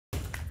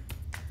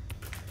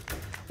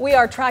We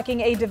are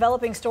tracking a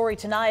developing story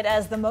tonight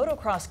as the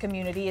motocross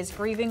community is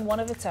grieving one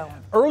of its own.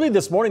 Early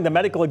this morning, the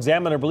medical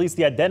examiner released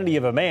the identity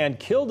of a man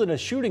killed in a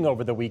shooting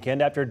over the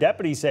weekend after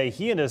deputies say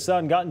he and his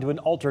son got into an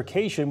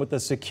altercation with a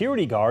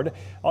security guard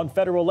on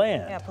federal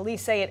land. Yeah,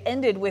 police say it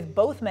ended with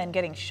both men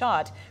getting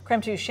shot.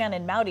 KREM 2's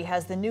Shannon Mowdy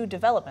has the new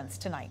developments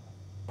tonight.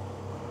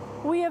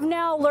 We have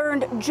now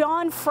learned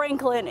John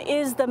Franklin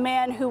is the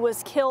man who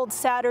was killed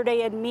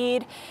Saturday in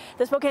Mead.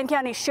 The Spokane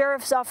County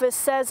Sheriff's Office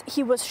says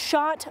he was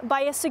shot by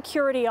a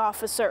security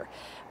officer.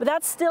 But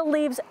that still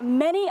leaves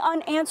many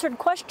unanswered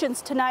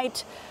questions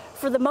tonight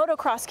for the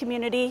motocross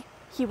community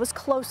he was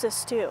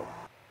closest to.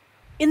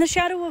 In the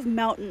shadow of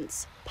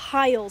mountains,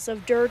 piles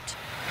of dirt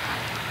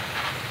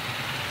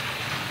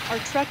are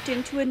trucked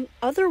into an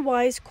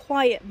otherwise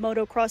quiet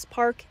motocross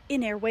park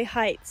in Airway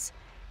Heights,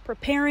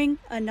 preparing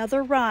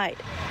another ride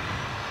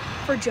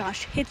for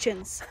Josh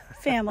Hitchens'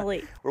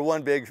 family. We're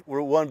one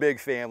big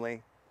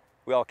family.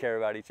 We all care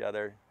about each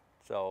other,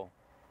 so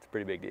it's a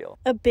pretty big deal.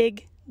 A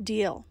big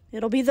deal.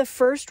 It'll be the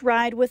first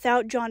ride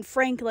without John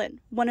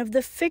Franklin, one of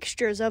the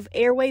fixtures of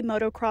Airway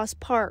Motocross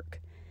Park.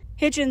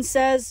 Hitchens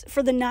says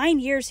for the 9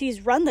 years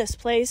he's run this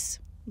place,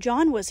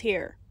 John was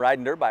here.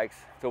 Riding dirt bikes,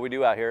 that's what we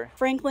do out here.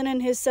 Franklin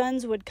and his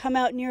sons would come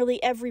out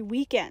nearly every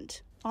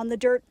weekend on the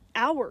dirt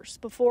hours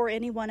before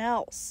anyone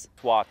else.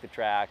 Walk the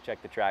track,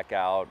 check the track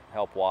out,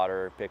 help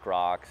water, pick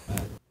rocks.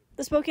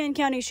 The Spokane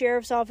County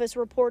Sheriff's Office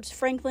reports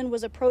Franklin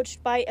was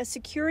approached by a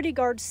security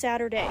guard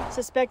Saturday,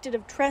 suspected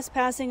of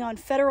trespassing on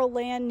federal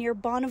land near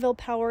Bonneville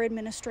Power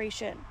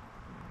Administration.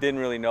 Didn't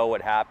really know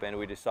what happened.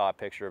 We just saw a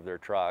picture of their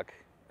truck.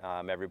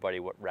 Everybody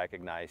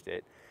recognized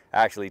it.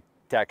 I actually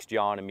text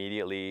John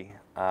immediately,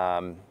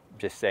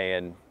 just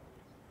saying,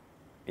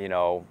 you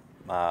know,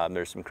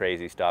 there's some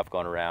crazy stuff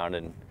going around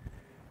and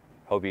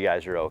hope you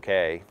guys are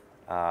okay.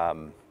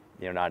 You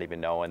know, not even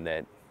knowing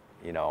that,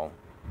 you know,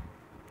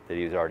 that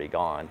he was already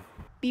gone.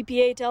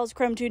 BPA tells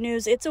KREM 2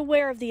 News it's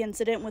aware of the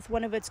incident with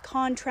one of its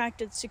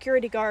contracted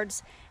security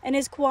guards and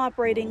is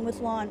cooperating with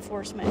law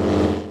enforcement.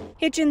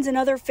 Hitchens and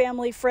other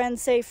family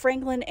friends say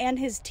Franklin and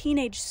his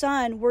teenage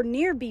son were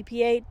near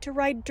BPA to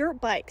ride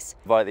dirt bikes.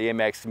 But the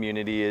MX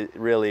community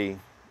really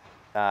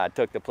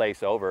took the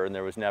place over, and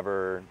there was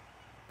never,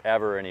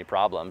 ever any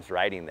problems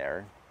riding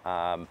there.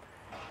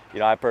 You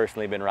know, I've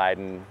personally been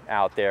riding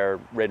out there,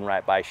 ridden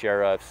right by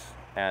sheriffs,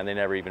 and they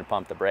never even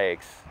pumped the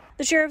brakes.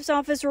 The sheriff's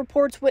office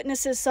reports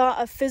witnesses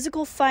saw a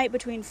physical fight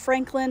between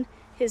Franklin,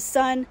 his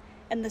son,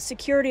 and the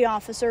security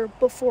officer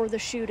before the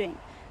shooting.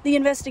 The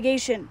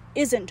investigation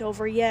isn't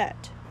over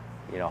yet.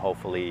 You know,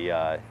 hopefully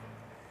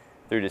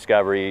through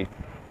discovery,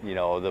 you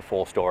know, the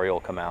full story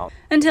will come out.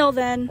 Until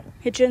then,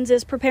 Hitchens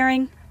is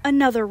preparing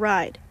another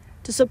ride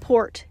to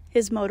support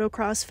his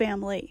motocross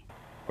family.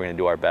 We're going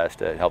to do our best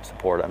to help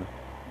support them.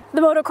 The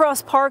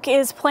Motocross Park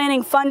is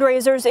planning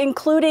fundraisers,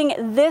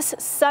 including this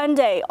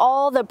Sunday.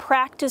 All the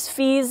practice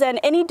fees and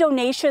any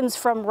donations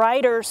from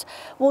riders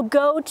will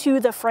go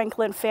to the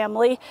Franklin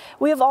family.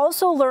 We have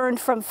also learned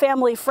from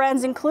family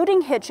friends,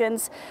 including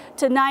Hitchens,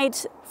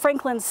 tonight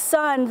Franklin's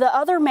son, the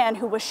other man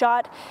who was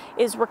shot,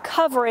 is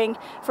recovering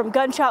from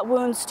gunshot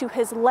wounds to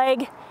his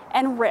leg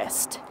and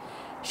wrist.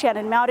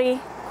 Shannon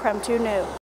Mowdy, KREM 2 News.